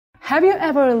Have you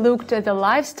ever looked at the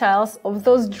lifestyles of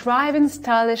those driving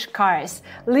stylish cars,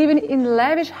 living in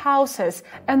lavish houses,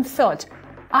 and thought,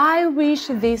 I wish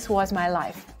this was my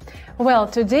life? Well,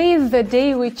 today is the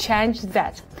day we change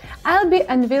that. I'll be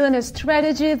unveiling a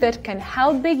strategy that can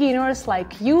help beginners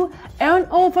like you earn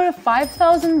over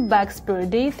 $5,000 per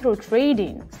day through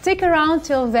trading. Stick around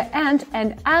till the end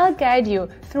and I'll guide you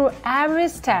through every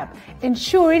step,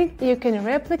 ensuring you can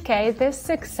replicate this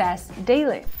success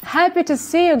daily. Happy to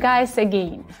see you guys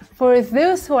again. For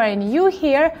those who are new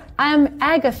here, I'm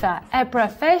Agata, a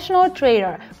professional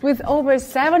trader with over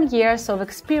 7 years of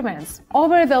experience.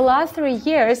 Over the last 3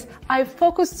 years, I've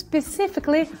focused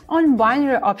specifically on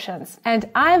binary options, and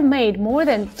I've made more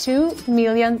than $2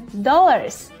 million.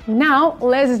 Now,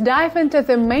 let's dive into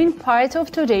the main part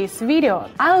of today's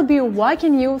video. I'll be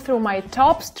walking you through my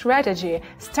top strategy,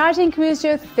 starting with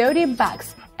just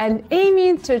 $30 and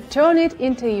aiming to turn it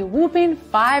into a whopping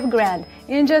 $5,000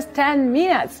 in just 10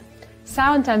 minutes.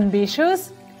 Sound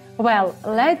ambitious? Well,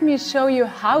 let me show you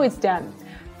how it's done.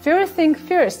 First thing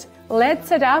first, let's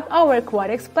set up our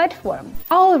Quotex platform.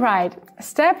 Alright,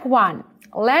 step 1.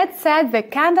 Let's set the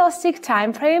candlestick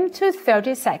time frame to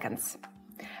 30 seconds.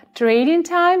 Trading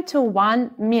time to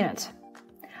 1 minute.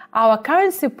 Our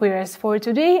currency pairs for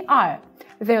today are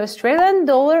the Australian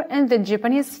dollar and the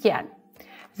Japanese yen,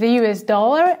 the US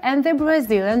dollar and the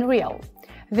Brazilian real,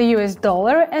 the US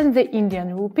dollar and the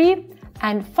Indian rupee,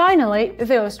 and finally,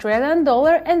 the Australian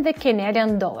dollar and the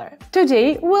Canadian dollar.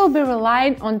 Today, we'll be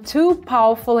relying on two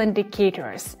powerful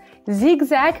indicators,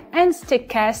 zigzag and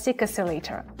stochastic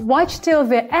oscillator. Watch till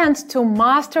the end to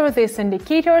master these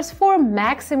indicators for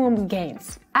maximum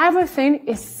gains. Everything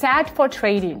is set for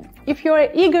trading. If you are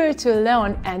eager to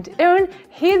learn and earn,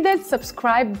 hit that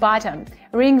subscribe button,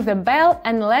 ring the bell,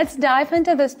 and let's dive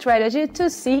into the strategy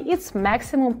to see its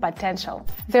maximum potential.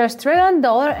 The Australian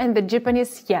dollar and the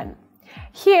Japanese yen.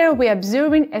 Here we're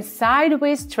observing a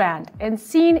sideways trend and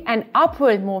seeing an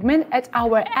upward movement at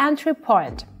our entry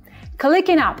point.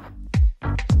 Clicking up.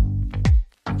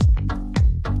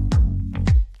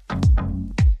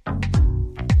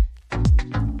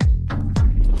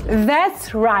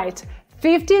 That's right,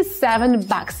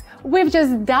 $57. We've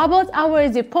just doubled our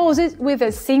deposit with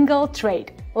a single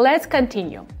trade. Let's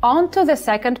continue. On to the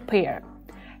second pair.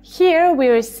 Here we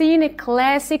are seeing a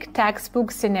classic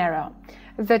textbook scenario.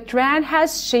 The trend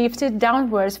has shifted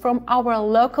downwards from our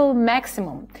local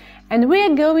maximum, and we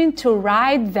are going to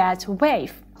ride that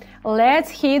wave.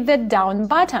 Let's hit the down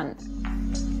button.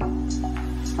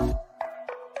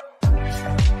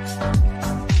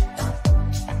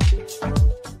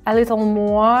 A little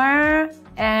more,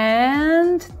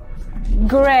 and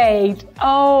great!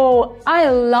 Oh, I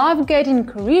love getting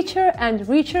richer and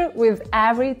richer with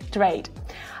every trade.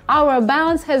 Our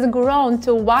balance has grown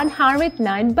to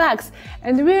 $109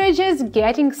 and we're just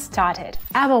getting started.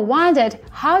 Ever wondered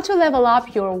how to level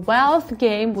up your wealth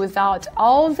game without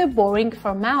all the boring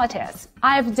formalities?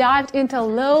 I've dived into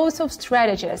loads of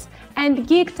strategies and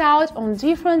geeked out on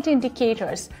different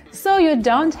indicators, so you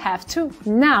don't have to.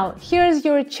 Now, here's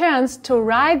your chance to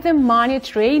ride the money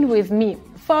train with me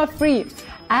for free.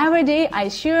 Every day I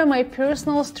share my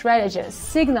personal strategies,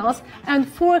 signals, and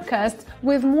forecasts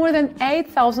with more than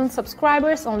 8,000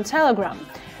 subscribers on Telegram.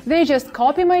 They just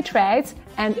copy my trades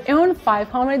and earn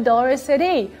 $500 a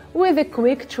day with a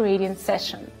quick trading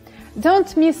session.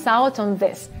 Don't miss out on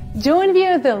this. Join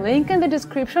via the link in the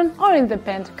description or in the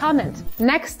pinned comment.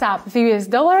 Next up, the US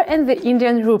dollar and the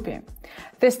Indian rupee.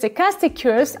 The stochastic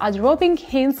curves are dropping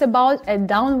hints about a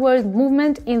downward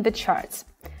movement in the charts.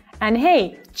 And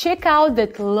hey, check out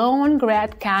that long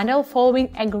red candle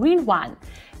following a green one.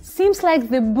 Seems like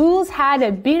the bulls had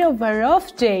a bit of a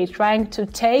rough day trying to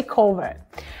take over.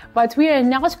 But we are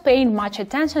not paying much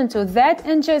attention to that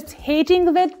and just hitting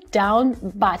the down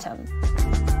button.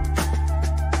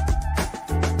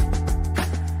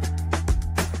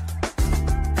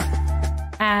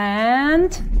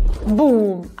 And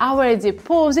boom! Our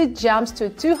deposit jumps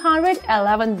to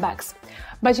 $211.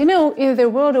 But you know, in the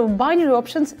world of binary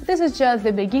options, this is just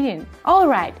the beginning.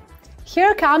 Alright,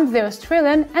 here comes the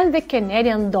Australian and the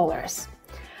Canadian dollars.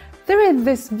 There is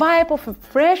this vibe of a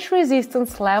fresh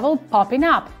resistance level popping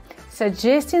up,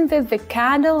 suggesting that the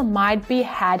candle might be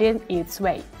heading its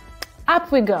way.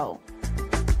 Up we go!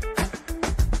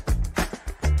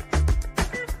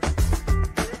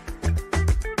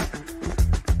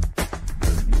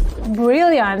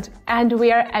 Brilliant! And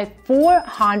we are at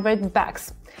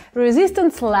 $400.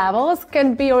 Resistance levels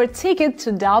can be your ticket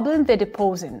to doubling the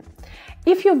deposit.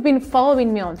 If you've been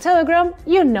following me on Telegram,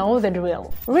 you know the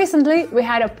drill. Recently, we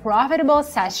had a profitable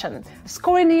session,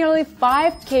 scoring nearly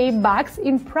 $5,000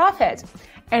 in profit.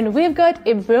 And we've got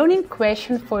a burning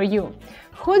question for you.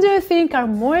 Who do you think are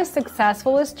more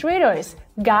successful as traders,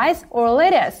 guys or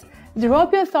ladies?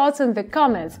 Drop your thoughts in the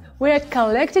comments. We are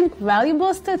collecting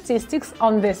valuable statistics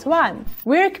on this one.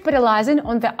 We are capitalizing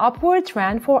on the upward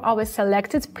trend for our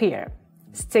selected pair.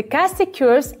 Stochastic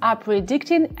curves are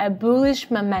predicting a bullish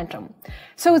momentum,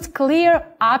 so it's clear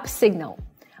up signal.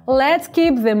 Let's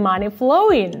keep the money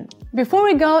flowing. Before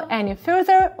we go any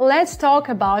further, let's talk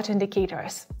about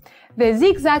indicators. The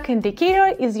zigzag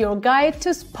indicator is your guide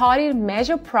to spotting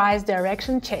major price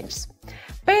direction changes.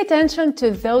 Pay attention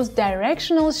to those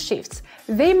directional shifts.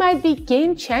 They might be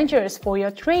game changers for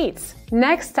your trades.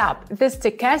 Next up, the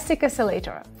stochastic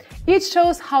oscillator. It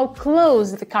shows how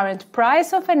close the current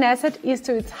price of an asset is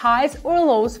to its highs or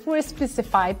lows for a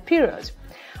specified period.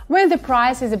 When the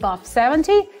price is above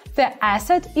 70, the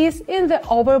asset is in the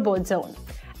overbought zone.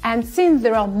 And since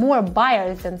there are more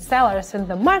buyers than sellers in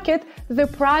the market, the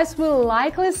price will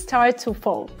likely start to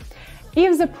fall.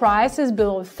 If the price is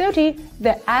below 30,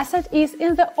 the asset is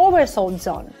in the oversold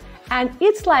zone, and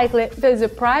it's likely that the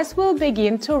price will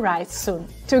begin to rise soon.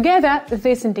 Together,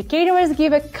 these indicators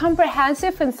give a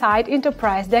comprehensive insight into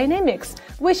price dynamics,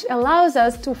 which allows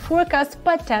us to forecast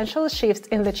potential shifts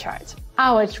in the chart.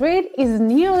 Our trade is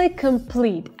nearly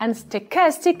complete, and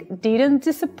stochastic didn't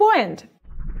disappoint.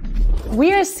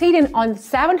 We are sitting on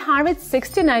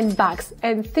 $769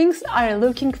 and things are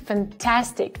looking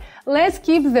fantastic. Let's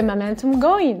keep the momentum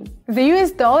going. The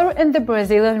US dollar and the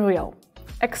Brazilian real.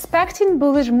 Expecting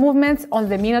bullish movements on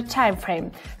the minute time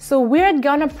frame, so we're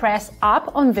gonna press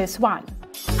up on this one.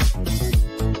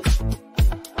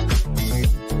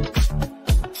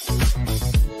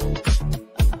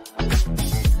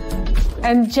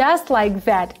 And just like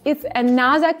that, it's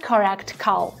another correct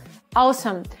call.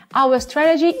 Awesome! Our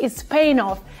strategy is paying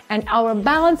off and our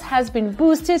balance has been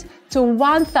boosted to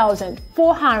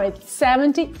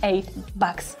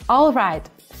 $1,478. Alright,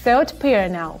 third pair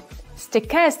now.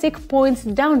 Stochastic points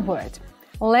downward.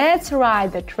 Let's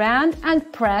ride the trend and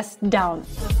press down.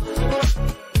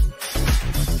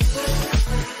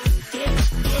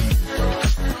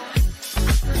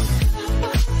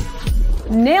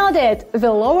 Nailed it! The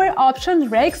lower option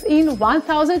rakes in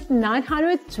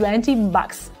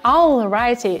 $1,920.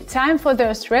 Alrighty, time for the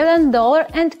Australian dollar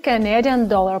and Canadian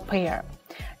dollar pair.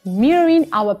 Mirroring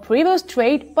our previous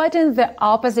trade but in the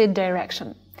opposite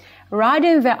direction.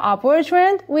 Riding the upward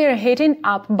trend, we are hitting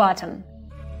up button.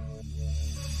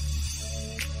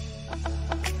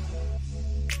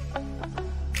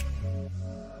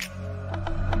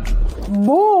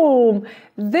 Boom!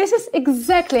 This is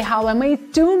exactly how I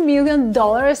made $2 million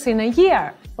in a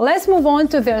year. Let's move on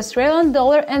to the Australian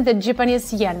dollar and the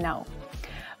Japanese yen now.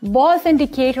 Both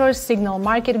indicators signal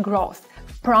market growth,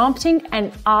 prompting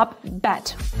an up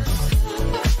bet.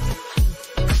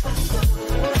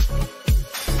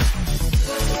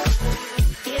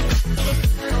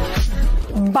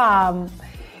 Bam!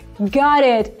 Got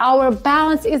it! Our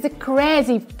balance is a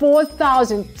crazy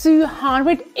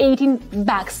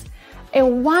 $4,218. A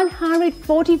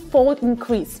 140-fold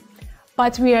increase.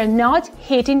 But we are not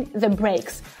hitting the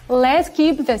brakes. Let's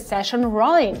keep the session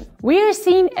rolling. We are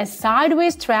seeing a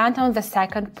sideways trend on the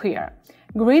second pair.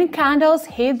 Green candles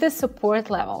hit the support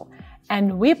level,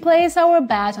 and we place our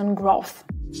bet on growth.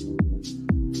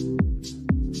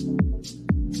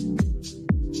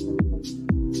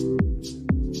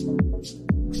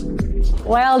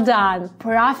 Well done!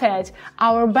 Profit!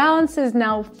 Our balance is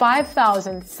now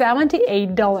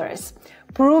 $5,078,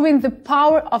 proving the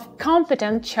power of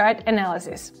competent chart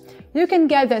analysis. You can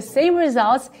get the same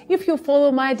results if you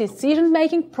follow my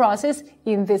decision-making process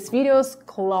in these videos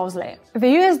closely. The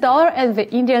US dollar and the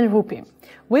Indian rupee.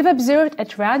 We've observed a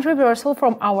trend reversal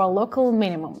from our local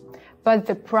minimum, but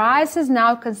the price is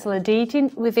now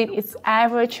consolidating within its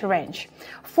average range,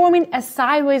 forming a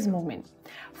sideways movement.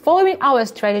 Following our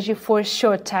strategy for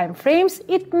short time frames,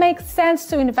 it makes sense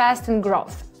to invest in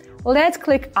growth. Let's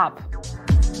click up.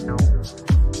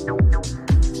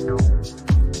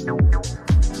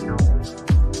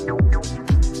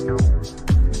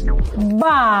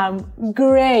 Bam!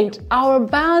 Great! Our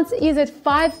balance is at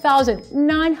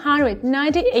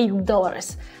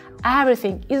 $5,998.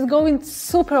 Everything is going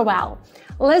super well.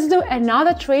 Let's do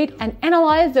another trade and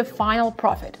analyze the final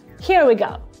profit. Here we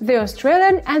go. The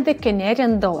Australian and the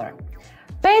Canadian dollar.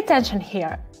 Pay attention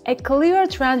here. A clear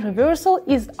trend reversal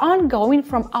is ongoing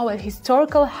from our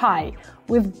historical high,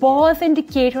 with both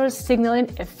indicators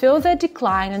signaling a further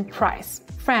decline in price.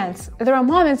 Friends, there are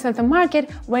moments in the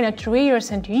market when a trader's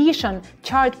intuition,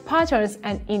 chart patterns,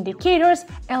 and indicators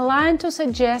align to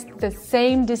suggest the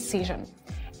same decision.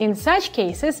 In such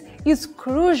cases, it's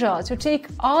crucial to take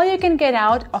all you can get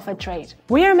out of a trade.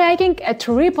 We are making a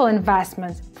triple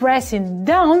investment, pressing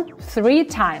down 3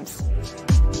 times.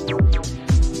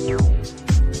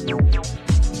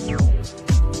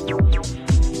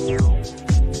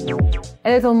 A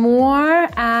little more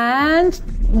and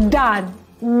done.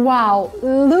 Wow,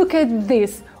 look at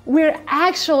this. We're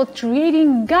actually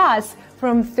trading gas.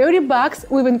 From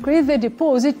 $30, we've increased the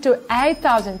deposit to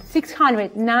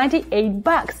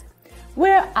 $8,698.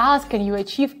 Where else can you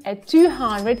achieve a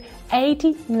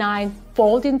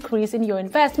 289-fold increase in your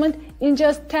investment in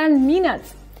just 10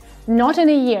 minutes? Not in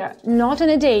a year, not in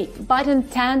a day, but in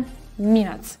 10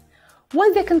 minutes.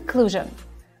 What's the conclusion?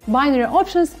 Binary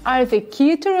options are the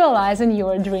key to realizing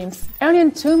your dreams.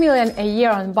 Earning $2 million a year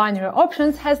on binary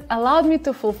options has allowed me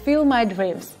to fulfill my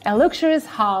dreams. A luxurious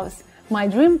house, my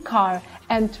dream car,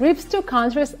 and trips to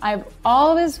countries I've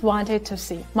always wanted to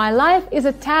see. My life is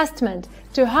a testament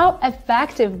to how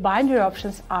effective binary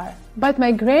options are. But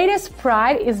my greatest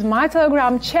pride is my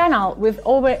Telegram channel with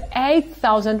over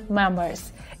 8,000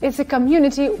 members. It's a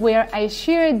community where I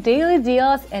share daily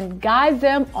deals and guide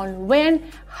them on when,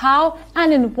 how,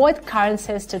 and in what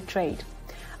currencies to trade.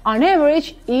 On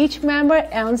average, each member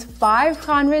earns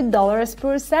 $500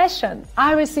 per session.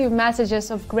 I receive messages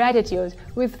of gratitude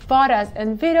with photos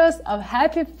and videos of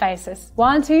happy faces.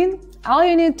 Want in? All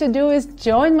you need to do is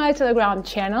join my Telegram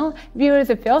channel via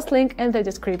the first link in the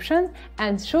description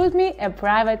and shoot me a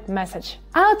private message.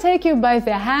 I'll take you by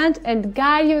the hand and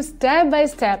guide you step by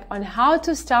step on how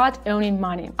to start earning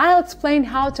money. I'll explain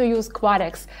how to use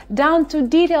Quotex, down to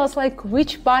details like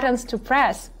which buttons to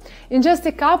press. In just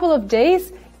a couple of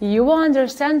days, you will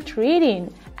understand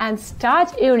trading and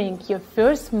start earning your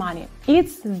first money.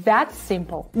 It's that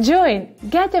simple. Join,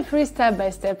 get a free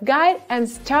step-by-step guide and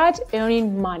start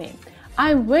earning money.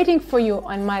 I'm waiting for you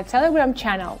on my Telegram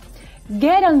channel.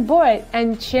 Get on board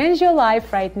and change your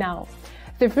life right now.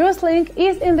 The first link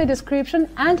is in the description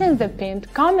and in the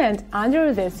pinned comment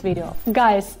under this video.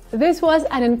 Guys, this was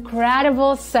an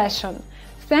incredible session.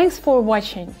 Thanks for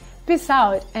watching. Peace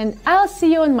out, and I'll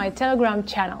see you on my Telegram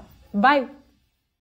channel. Bye!